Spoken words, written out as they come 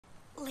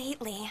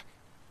Lately,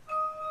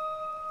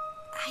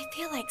 I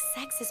feel like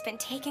sex has been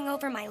taking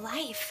over my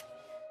life.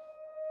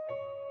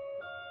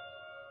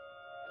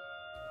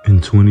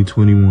 In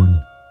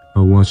 2021, I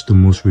watched the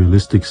most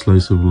realistic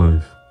slice of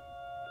life.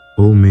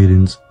 O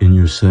maidens in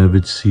your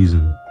savage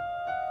season.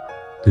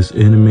 This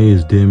anime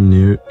is damn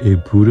near a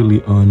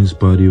brutally honest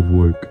body of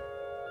work.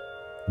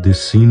 The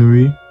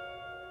scenery,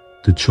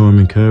 the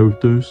charming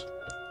characters,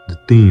 the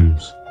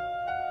themes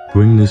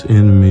bring this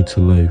anime to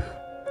life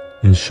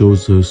and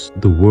shows us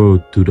the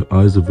world through the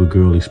eyes of a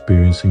girl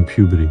experiencing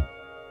puberty.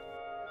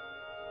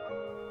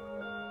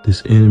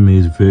 This anime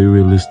is very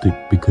realistic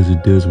because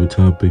it deals with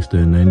topics that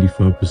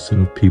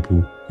 95% of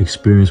people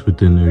experience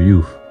within their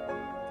youth: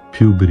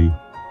 puberty,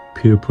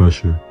 peer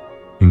pressure,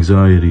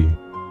 anxiety,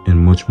 and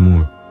much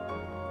more.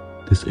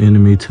 This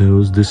anime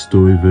tells this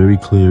story very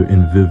clear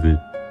and vivid,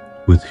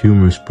 with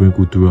humor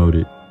sprinkled throughout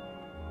it.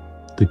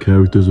 The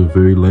characters are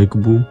very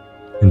likable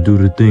and do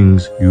the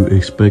things you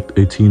expect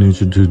a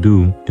teenager to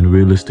do in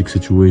realistic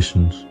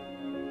situations.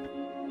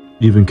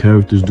 Even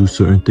characters do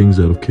certain things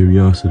out of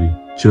curiosity,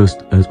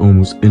 just as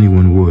almost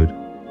anyone would.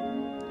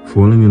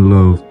 Falling in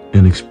love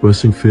and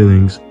expressing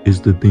feelings is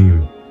the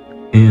theme,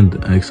 and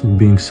the acts of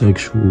being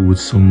sexual with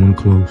someone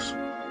close.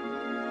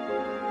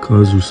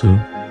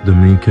 Kazusa, the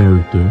main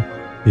character,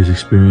 is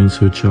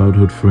experiencing her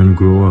childhood friend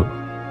grow up.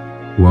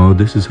 While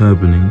this is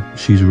happening,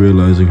 she's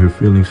realizing her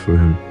feelings for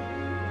him.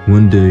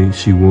 One day,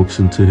 she walks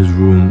into his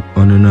room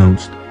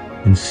unannounced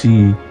and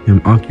sees him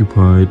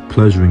occupied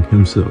pleasuring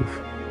himself,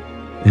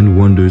 and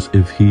wonders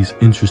if he's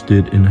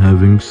interested in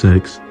having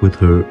sex with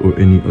her or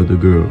any other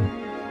girl.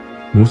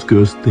 Most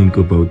girls think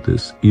about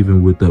this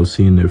even without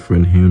seeing their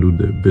friend handle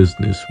their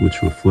business,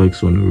 which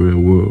reflects on the real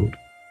world.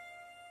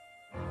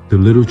 The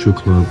literature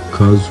club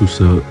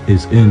Kazusa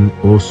is in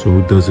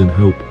also doesn't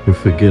help her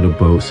forget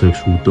about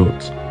sexual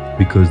thoughts,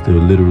 because they're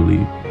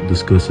literally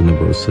discussing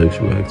about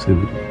sexual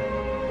activity.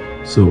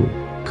 So,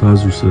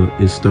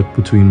 Kazusa is stuck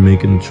between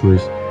making the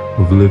choice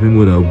of living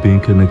without being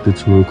connected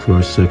to her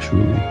crush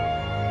sexually,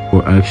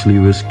 or actually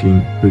risking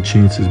her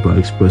chances by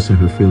expressing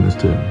her feelings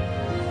to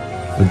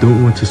him. I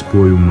don't want to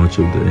spoil much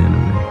of the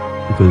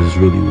anime, because it's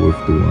really worth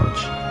the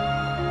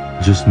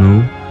watch. Just know,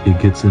 it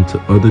gets into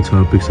other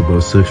topics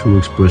about sexual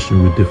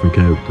expression with different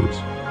characters.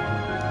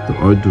 The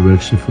art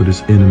direction for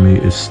this anime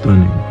is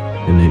stunning,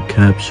 and it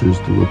captures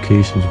the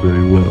locations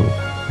very well,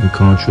 in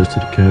contrast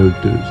to the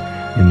characters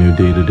in their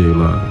day-to-day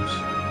lives.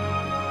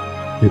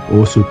 It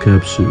also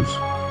captures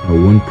how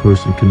one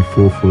person can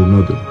fall for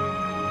another,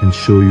 and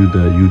show you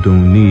that you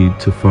don't need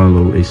to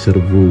follow a set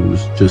of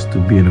rules just to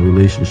be in a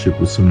relationship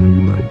with someone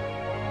you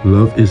like.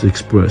 Love is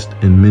expressed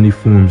in many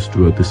forms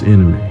throughout this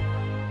anime.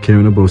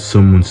 Caring about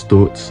someone's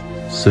thoughts,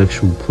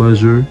 sexual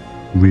pleasure,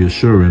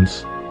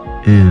 reassurance,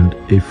 and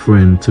a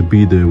friend to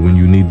be there when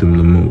you need them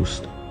the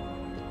most.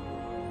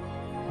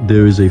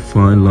 There is a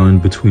fine line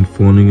between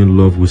falling in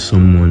love with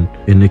someone,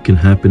 and it can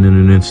happen in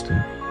an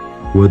instant,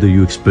 whether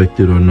you expect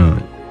it or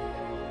not.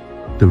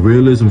 The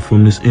realism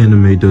from this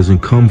anime doesn't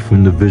come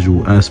from the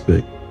visual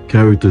aspect,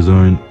 character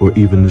design, or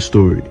even the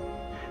story.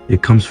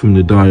 It comes from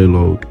the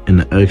dialogue and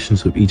the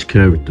actions of each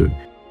character.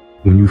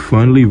 When you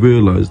finally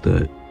realize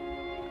that,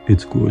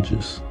 it's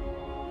gorgeous.